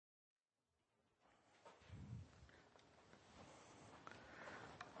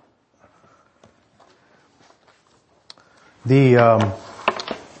The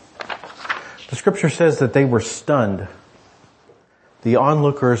scripture says that they were stunned. The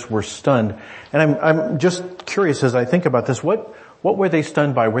onlookers were stunned. And I'm just curious as I think about this, what were they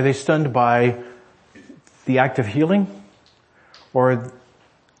stunned by? Were they stunned by the act of healing? Or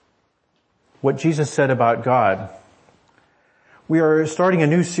what Jesus said about God? We are starting a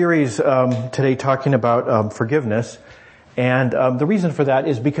new series today talking about forgiveness. And the reason for that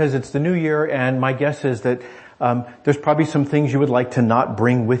is because it's the new year, and my guess is that there's probably some things you would like to not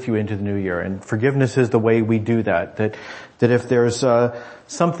bring with you into the new year. And forgiveness is the way we do that. That if there's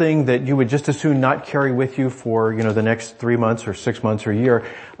something that you would just as soon not carry with you for, the next 3 months or 6 months or a year,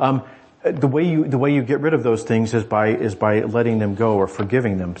 the way you get rid of those things is by letting them go or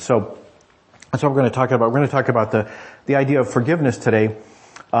forgiving them. So that's what we're going to talk about. We're going to talk about the idea of forgiveness today.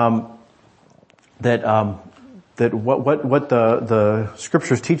 That what the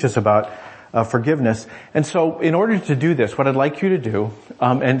scriptures teach us about forgiveness. And so in order to do this, what I'd like you to do,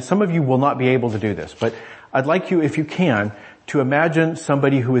 and some of you will not be able to do this, but I'd like you, if you can, to imagine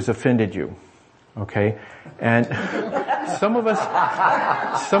somebody who has offended you. Okay? And some of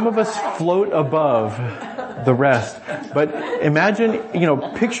us float above the rest. But imagine,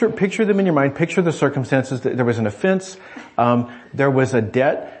 picture them in your mind, picture the circumstances. There was an offense, there was a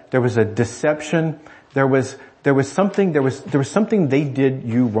debt, there was a deception, there was something they did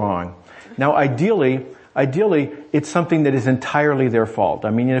you wrong. Now ideally, it's something that is entirely their fault.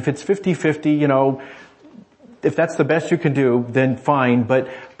 I mean, if it's 50-50, if that's the best you can do, then fine. But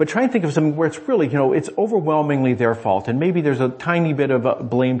try and think of something where it's really, it's overwhelmingly their fault. And maybe there's a tiny bit of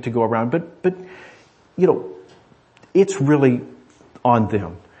blame to go around, but it's really on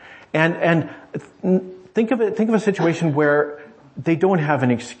them. And think of a situation where they don't have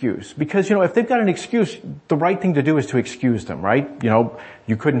an excuse. Because, if they've got an excuse, the right thing to do is to excuse them, right?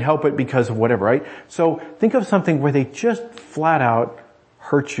 You couldn't help it because of whatever, right? So think of something where they just flat out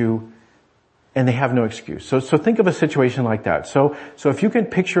hurt you and they have no excuse. So think of a situation like that. So if you can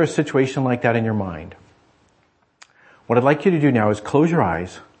picture a situation like that in your mind, what I'd like you to do now is close your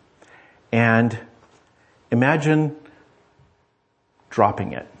eyes and imagine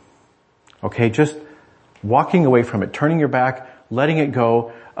dropping it. Okay, just walking away from it, turning your back, letting it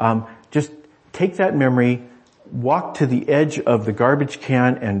go. Just take that memory, walk to the edge of the garbage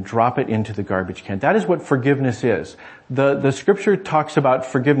can and drop it into the garbage can. That is what forgiveness is. The scripture talks about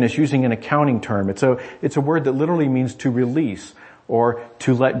forgiveness using an accounting term. It's a word that literally means to release or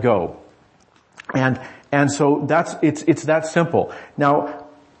to let go. And so it's that simple. Now,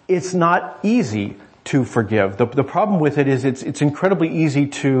 it's not easy to forgive. The problem with it is it's incredibly easy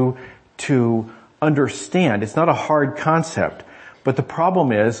to understand. It's not a hard concept. But the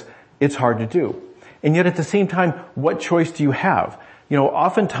problem is, it's hard to do. And yet at the same time, what choice do you have?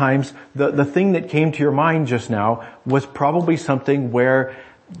 Oftentimes, the thing that came to your mind just now was probably something where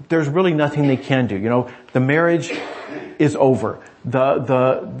there's really nothing they can do. The marriage is over.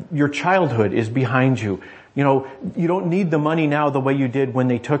 Your childhood is behind you. You don't need the money now the way you did when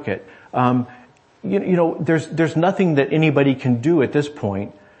they took it. There's nothing that anybody can do at this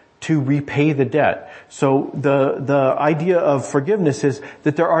point to repay the debt. So the idea of forgiveness is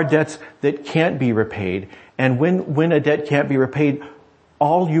that there are debts that can't be repaid. And when a debt can't be repaid,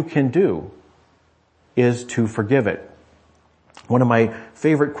 all you can do is to forgive it. One of my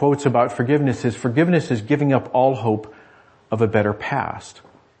favorite quotes about forgiveness is giving up all hope of a better past.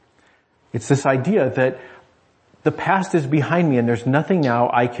 It's this idea that the past is behind me and there's nothing now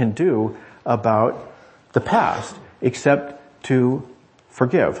I can do about the past except to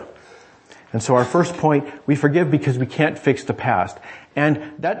forgive. And so our first point, we forgive because we can't fix the past.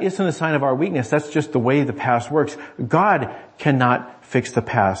 And that isn't a sign of our weakness. That's just the way the past works. God cannot fix the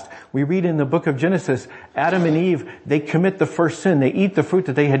past. We read in the book of Genesis, Adam and Eve, they commit the first sin. They eat the fruit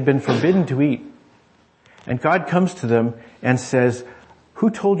that they had been forbidden to eat. And God comes to them and says, "Who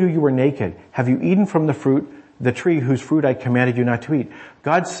told you you were naked? Have you eaten from the tree whose fruit I commanded you not to eat?"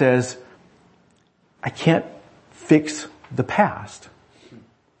 God says, I can't fix the past.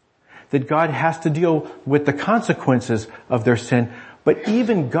 That God has to deal with the consequences of their sin. But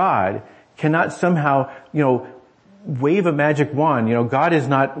even God cannot somehow, wave a magic wand. God is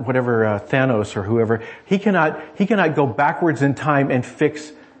not whatever, Thanos or whoever. He cannot go backwards in time and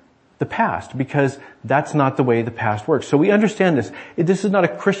fix the past because that's not the way the past works. So we understand this. This is not a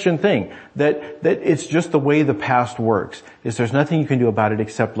Christian thing. That it's just the way the past works. There's nothing you can do about it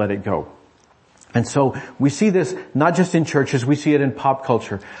except let it go. And so we see this not just in churches, we see it in pop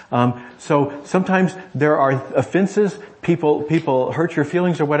culture. So sometimes there are offenses, people hurt your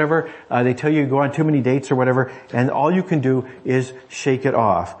feelings or whatever, they tell you go on too many dates or whatever, and all you can do is shake it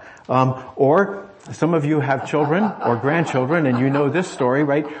off. Or Some of you have children or grandchildren and you know this story,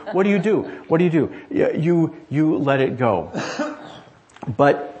 right? What do? What do? You let it go.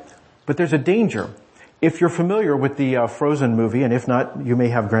 But there's a danger. If you're familiar with the Frozen movie, and if not, you may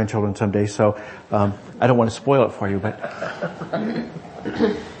have grandchildren someday, so I don't want to spoil it for you,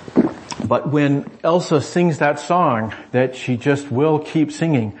 but when Elsa sings that song that she just will keep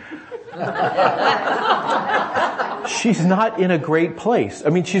singing, she's not in a great place. I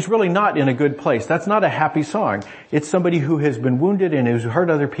mean, she's really not in a good place. That's not a happy song. It's somebody who has been wounded and who's hurt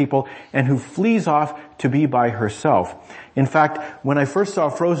other people and who flees off to be by herself. In fact, when I first saw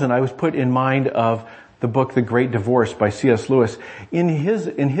Frozen, I was put in mind of the book The Great Divorce by C.S. Lewis. In his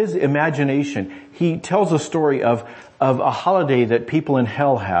imagination, he tells a story of a holiday that people in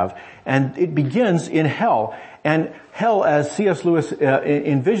hell have, and it begins in hell. And hell, as C.S. Lewis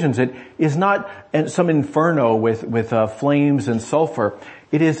envisions it, is not some inferno with flames and sulfur.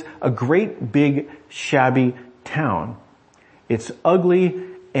 It is a great big shabby town. It's ugly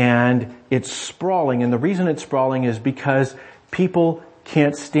and it's sprawling, and the reason it's sprawling is because people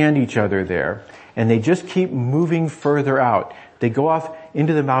can't stand each other there. And they just keep moving further out. They go off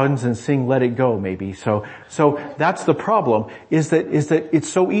into the mountains and sing Let It Go, maybe. So that's the problem, is that it's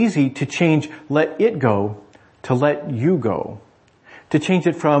so easy to change let it go to let you go. To change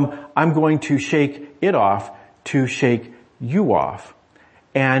it from I'm going to shake it off to shake you off.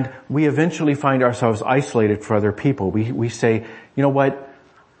 And we eventually find ourselves isolated from other people. We say, you know what?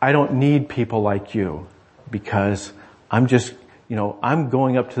 I don't need people like you because I'm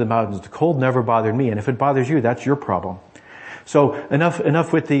going up to the mountains. The cold never bothered me, and if it bothers you, that's your problem. So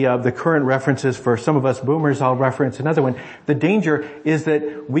enough with the current references. For some of us boomers, I'll reference another one. The danger is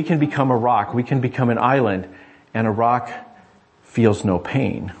that we can become a rock. We can become an island, and a rock feels no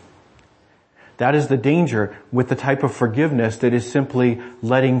pain. That is the danger with the type of forgiveness that is simply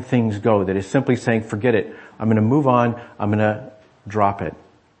letting things go, that is simply saying, forget it. I'm going to move on. I'm going to drop it.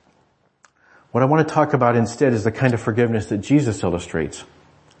 What I want to talk about instead is the kind of forgiveness that Jesus illustrates.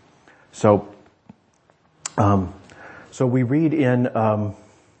 So we read in the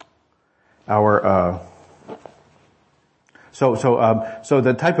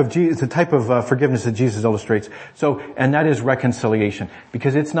type of forgiveness that Jesus illustrates. And that is reconciliation,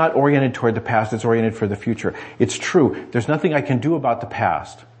 because it's not oriented toward the past; it's oriented for the future. It's true. There's nothing I can do about the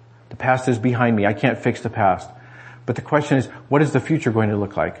past. The past is behind me. I can't fix the past. But the question is, what is the future going to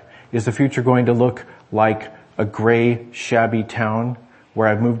look like? Is the future going to look like a gray, shabby town where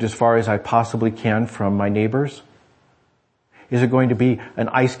I've moved as far as I possibly can from my neighbors? Is it going to be an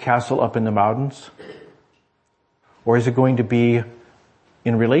ice castle up in the mountains? Or is it going to be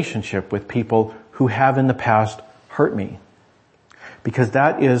in relationship with people who have in the past hurt me? Because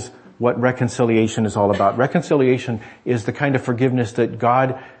that is what reconciliation is all about. Reconciliation is the kind of forgiveness that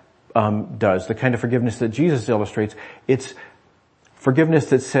God does, the kind of forgiveness that Jesus illustrates. It's forgiveness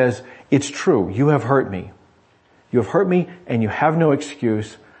that says, it's true, you have hurt me. You have hurt me and you have no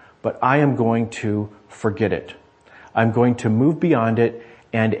excuse, but I am going to forget it. I'm going to move beyond it,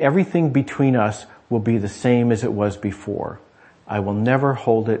 and everything between us will be the same as it was before. I will never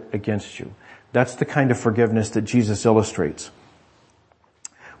hold it against you. That's the kind of forgiveness that Jesus illustrates.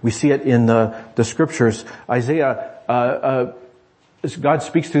 We see it in the scriptures. Isaiah, God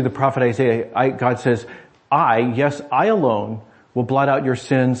speaks through the prophet Isaiah. God says, I alone will blot out your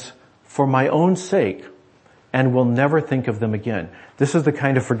sins for my own sake and will never think of them again. This is the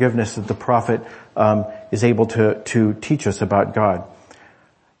kind of forgiveness that the prophet is able to teach us about God.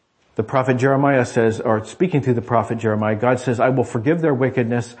 The prophet Jeremiah says, or speaking through the prophet Jeremiah, God says, I will forgive their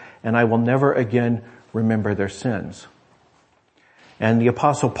wickedness and I will never again remember their sins. And the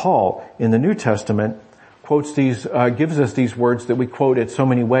apostle Paul in the New Testament gives us these words that we quote at so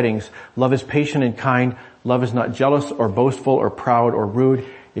many weddings. Love is patient and kind. Love is not jealous or boastful or proud or rude.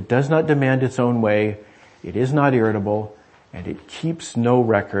 It does not demand its own way. It is not irritable, and it keeps no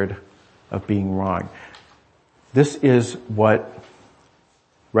record of being wrong. This is what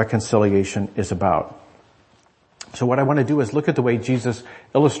reconciliation is about. So what I want to do is look at the way Jesus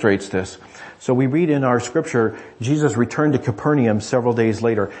illustrates this. So we read in our scripture, Jesus returned to Capernaum several days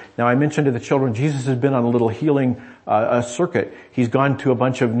later. Now I mentioned to the children, Jesus has been on a little healing circuit. He's gone to a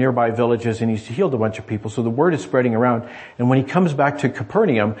bunch of nearby villages and he's healed a bunch of people. So the word is spreading around. And when he comes back to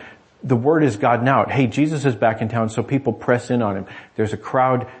Capernaum, the word has gotten out. Hey, Jesus is back in town, so people press in on him. There's a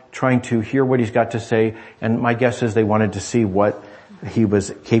crowd trying to hear what he's got to say, and my guess is they wanted to see what he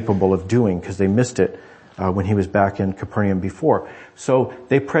was capable of doing because they missed it when he was back in Capernaum before. So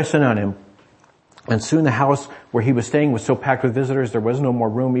they press in on him. And soon the house where he was staying was so packed with visitors, there was no more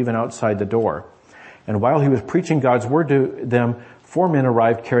room even outside the door. And while he was preaching God's word to them, 4 men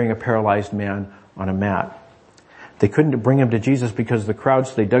arrived carrying a paralyzed man on a mat. They couldn't bring him to Jesus because of the crowd,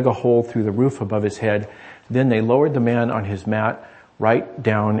 so they dug a hole through the roof above his head. Then they lowered the man on his mat right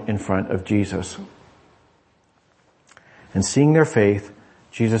down in front of Jesus. And seeing their faith,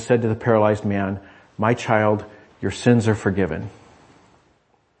 Jesus said to the paralyzed man, "My child, your sins are forgiven."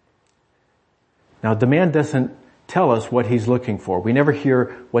 Now the man doesn't tell us what he's looking for. We never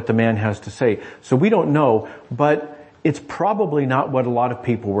hear what the man has to say. So we don't know, but it's probably not what a lot of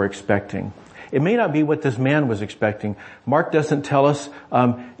people were expecting. It may not be what this man was expecting. Mark doesn't tell us.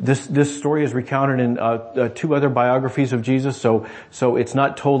 This story is recounted in 2 other biographies of Jesus, so it's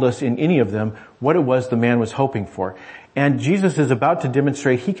not told us in any of them what it was the man was hoping for. And Jesus is about to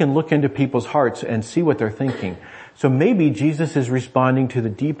demonstrate he can look into people's hearts and see what they're thinking. So maybe Jesus is responding to the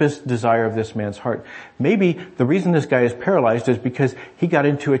deepest desire of this man's heart. Maybe the reason this guy is paralyzed is because he got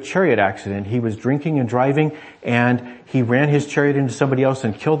into a chariot accident. He was drinking and driving, and he ran his chariot into somebody else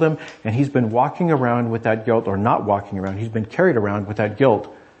and killed them, and he's been walking around with that guilt, or not walking around, he's been carried around with that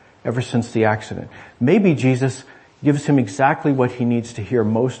guilt ever since the accident. Maybe Jesus gives him exactly what he needs to hear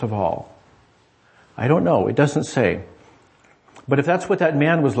most of all. I don't know. It doesn't say. But if that's what that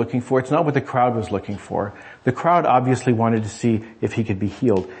man was looking for, it's not what the crowd was looking for. The crowd obviously wanted to see if he could be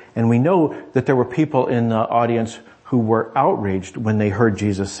healed. And we know that there were people in the audience who were outraged when they heard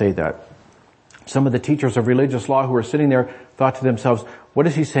Jesus say that. Some of the teachers of religious law who were sitting there thought to themselves, what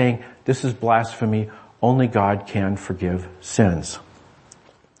is he saying? This is blasphemy. Only God can forgive sins.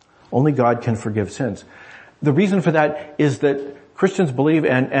 Only God can forgive sins. The reason for that is that Christians believe,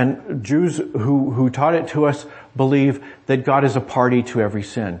 and Jews who taught it to us believe, that God is a party to every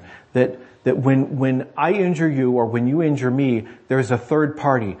sin. That when I injure you or when you injure me, there is a third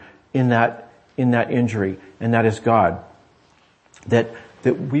party in that injury, and that is God. That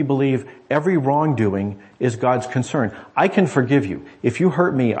we believe every wrongdoing is God's concern. I can forgive you. If you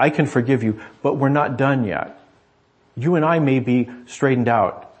hurt me, I can forgive you, but we're not done yet. You and I may be straightened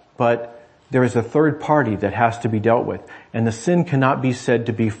out, but there is a third party that has to be dealt with. And the sin cannot be said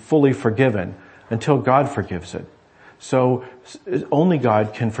to be fully forgiven until God forgives it. So only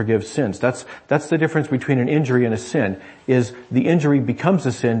God can forgive sins. That's the difference between an injury and a sin, is the injury becomes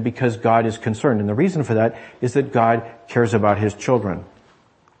a sin because God is concerned. And the reason for that is that God cares about his children.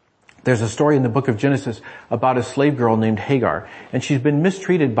 There's a story in the book of Genesis about a slave girl named Hagar, and she's been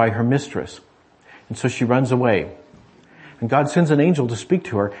mistreated by her mistress. And so she runs away. And God sends an angel to speak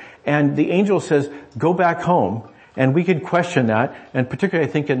to her, and the angel says, go back home. And we can question that, and particularly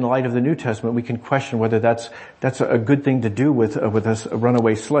I think in the light of the New Testament, we can question whether that's a good thing to do with a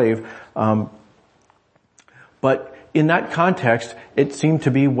runaway slave. But in that context, it seemed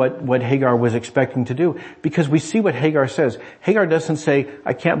to be what Hagar was expecting to do, because we see what Hagar says. Hagar doesn't say,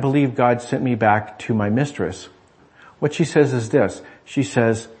 I can't believe God sent me back to my mistress. What she says is this. She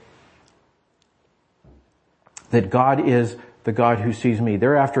says that God is the God who sees me.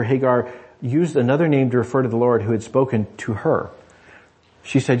 Thereafter, Hagar used another name to refer to the Lord who had spoken to her.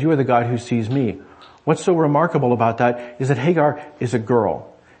 She said, you are the God who sees me. What's so remarkable about that is that Hagar is a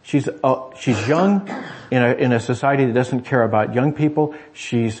girl. She's young in a society that doesn't care about young people.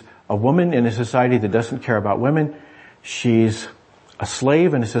 She's a woman in a society that doesn't care about women. She's a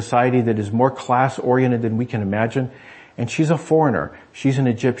slave in a society that is more class-oriented than we can imagine. And she's a foreigner. She's an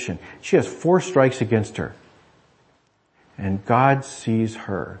Egyptian. She has 4 strikes against her. And God sees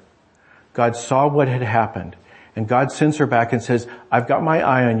her. God saw what had happened, and God sends her back and says, I've got my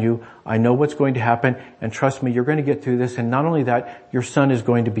eye on you. I know what's going to happen, and trust me, you're going to get through this. And not only that, your son is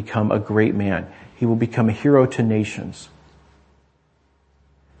going to become a great man. He will become a hero to nations.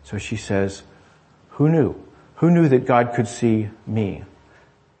 So she says, who knew? Who knew that God could see me?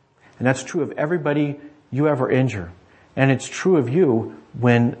 And that's true of everybody you ever injure. And it's true of you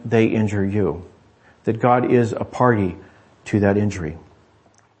when they injure you. That God is a party to that injury.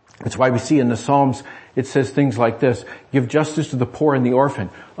 That's why we see in the Psalms, it says things like this: give justice to the poor and the orphan,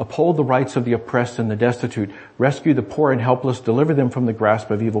 uphold the rights of the oppressed and the destitute, rescue the poor and helpless, deliver them from the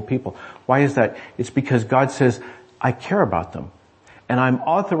grasp of evil people. Why is that? It's because God says, I care about them, and I'm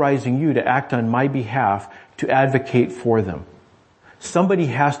authorizing you to act on my behalf to advocate for them. Somebody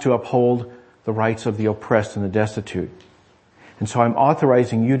has to uphold the rights of the oppressed and the destitute. And so I'm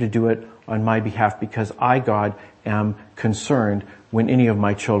authorizing you to do it on my behalf because I, God, am concerned when any of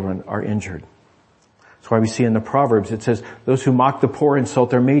my children are injured. That's why we see in the Proverbs, it says, those who mock the poor insult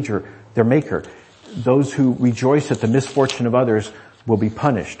their maker. Those who rejoice at the misfortune of others will be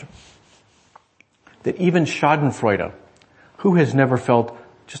punished. That even schadenfreude, who has never felt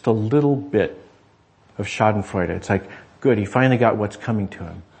just a little bit of schadenfreude? It's like, good, he finally got what's coming to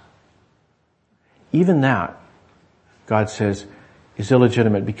him. Even that, God says, is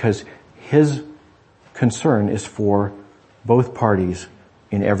illegitimate because his concern is for both parties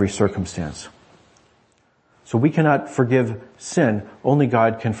in every circumstance. So we cannot forgive sin. Only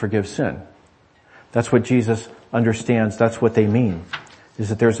God can forgive sin. That's what Jesus understands. That's what they mean, is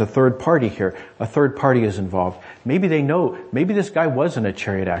that there's a third party here. A third party is involved. Maybe they know, maybe this guy was in a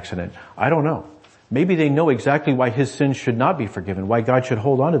chariot accident. I don't know. Maybe they know exactly why his sins should not be forgiven, why God should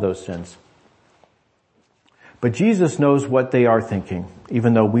hold on to those sins. But Jesus knows what they are thinking,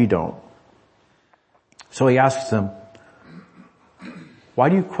 even though we don't. So he asks them, why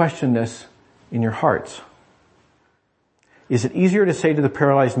do you question this in your hearts? Is it easier to say to the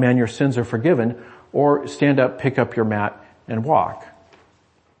paralyzed man, your sins are forgiven, or stand up, pick up your mat, and walk?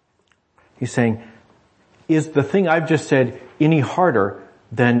 He's saying, is the thing I've just said any harder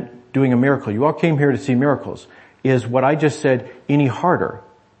than doing a miracle? You all came here to see miracles. Is what I just said any harder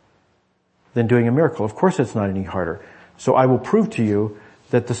than doing a miracle? Of course it's not any harder. So I will prove to you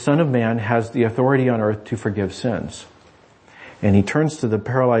that the Son of Man has the authority on earth to forgive sins. And he turns to the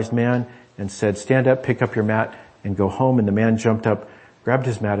paralyzed man and said, stand up, pick up your mat, and go home. And the man jumped up, grabbed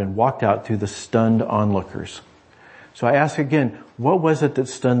his mat, and walked out through the stunned onlookers. So I ask again, what was it that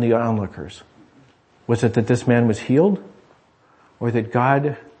stunned the onlookers? Was it that this man was healed? Or that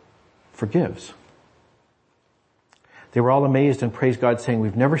God forgives? They were all amazed and praised God, saying,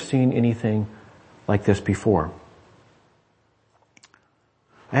 we've never seen anything like this before.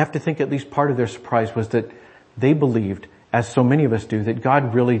 I have to think at least part of their surprise was that they believed, as so many of us do, that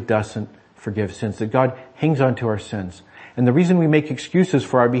God really doesn't forgive sins, that God hangs on to our sins. And the reason we make excuses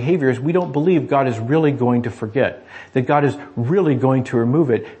for our behavior is we don't believe God is really going to forget, that God is really going to remove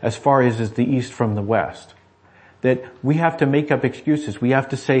it as far as is the east from the west. That we have to make up excuses. We have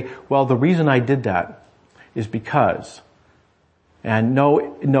to say, well, the reason I did that is because, and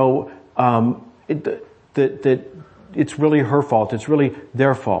that it's really her fault, it's really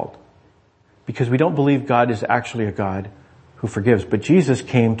their fault, because we don't believe God is actually a God who forgives. But Jesus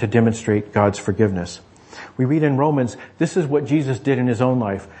came to demonstrate God's forgiveness. We read in Romans, this is what Jesus did in his own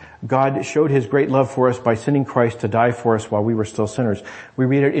life. God showed his great love for us by sending Christ to die for us while we were still sinners. We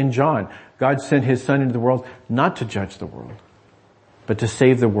read it in John. God sent his Son into the world not to judge the world, but to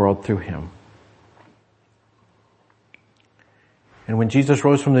save the world through him. And when Jesus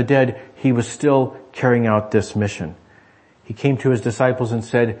rose from the dead, he was still carrying out this mission. He came to his disciples and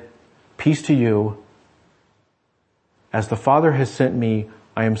said, peace to you. As the Father has sent me,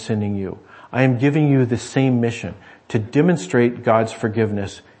 I am sending you. I am giving you the same mission, to demonstrate God's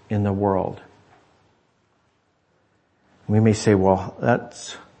forgiveness in the world. We may say, well,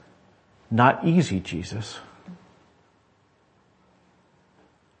 that's not easy, Jesus.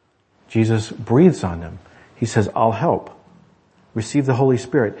 Jesus breathes on them. He says, I'll help. Receive the Holy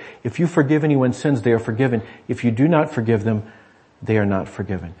Spirit. If you forgive anyone's sins, they are forgiven. If you do not forgive them, they are not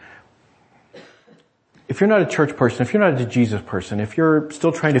forgiven. If you're not a church person, if you're not a Jesus person, if you're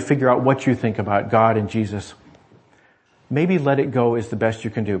still trying to figure out what you think about God and Jesus, maybe let it go is the best you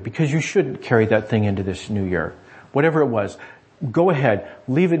can do, because you shouldn't carry that thing into this new year. Whatever it was, go ahead,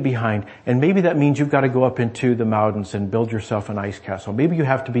 leave it behind, and maybe that means you've got to go up into the mountains and build yourself an ice castle. Maybe you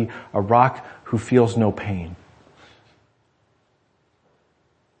have to be a rock who feels no pain.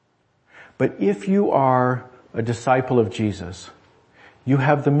 But if you are a disciple of Jesus, you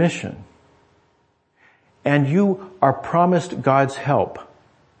have the mission. And you are promised God's help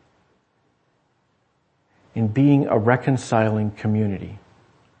in being a reconciling community,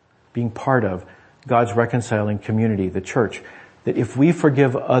 being part of God's reconciling community, the church, that if we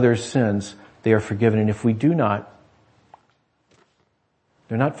forgive others' sins, they are forgiven. And if we do not,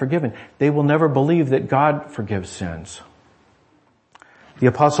 they're not forgiven. They will never believe that God forgives sins. The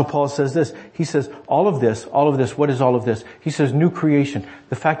Apostle Paul says this. He says, all of this, what is all of this? He says, new creation.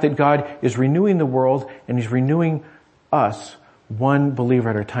 The fact that God is renewing the world and he's renewing us one believer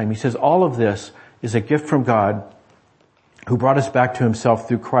at a time. He says, all of this is a gift from God who brought us back to himself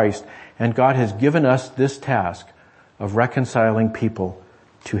through Christ. And God has given us this task of reconciling people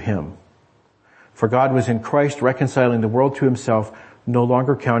to him. For God was in Christ reconciling the world to himself, no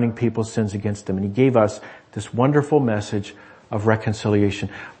longer counting people's sins against them. And he gave us this wonderful message of reconciliation,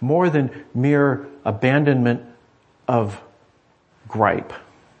 more than mere abandonment of gripe,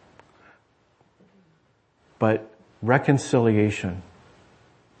 but reconciliation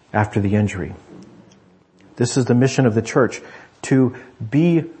after the injury. This is the mission of the church, to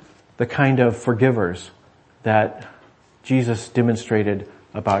be the kind of forgivers that Jesus demonstrated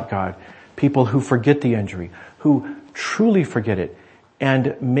about God. People who forget the injury, who truly forget it,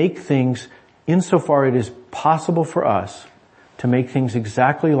 and make things, insofar it is possible for us, to make things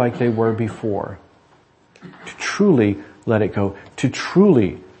exactly like they were before, to truly let it go, to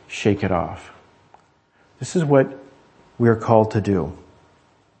truly shake it off. This is what we are called to do.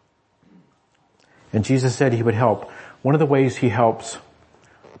 And Jesus said he would help. One of the ways he helps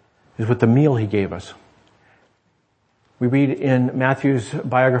is with the meal he gave us. We read in Matthew's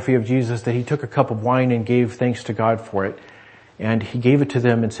biography of Jesus that he took a cup of wine and gave thanks to God for it. And he gave it to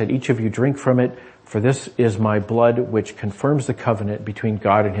them and said, each of you drink from it, for this is my blood which confirms the covenant between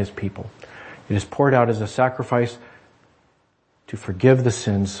God and his people. It is poured out as a sacrifice to forgive the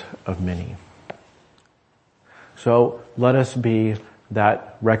sins of many. So let us be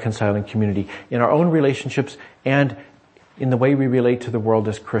that reconciling community in our own relationships and in the way we relate to the world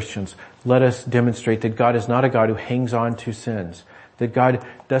as Christians. Let us demonstrate that God is not a God who hangs on to sins, that God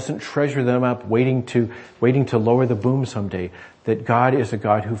doesn't treasure them up waiting to lower the boom someday, that God is a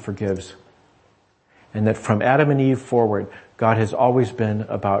God who forgives. And that from Adam and Eve forward, God has always been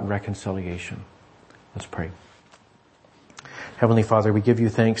about reconciliation. Let's pray. Heavenly Father, we give you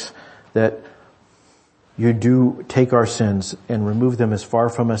thanks that you do take our sins and remove them as far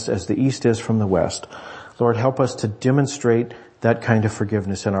from us as the east is from the west. Lord, help us to demonstrate that kind of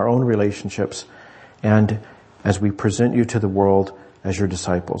forgiveness in our own relationships and as we present you to the world as your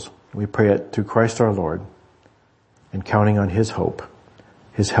disciples. We pray it through Christ our Lord and counting on his hope,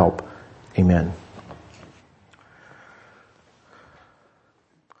 his help. Amen.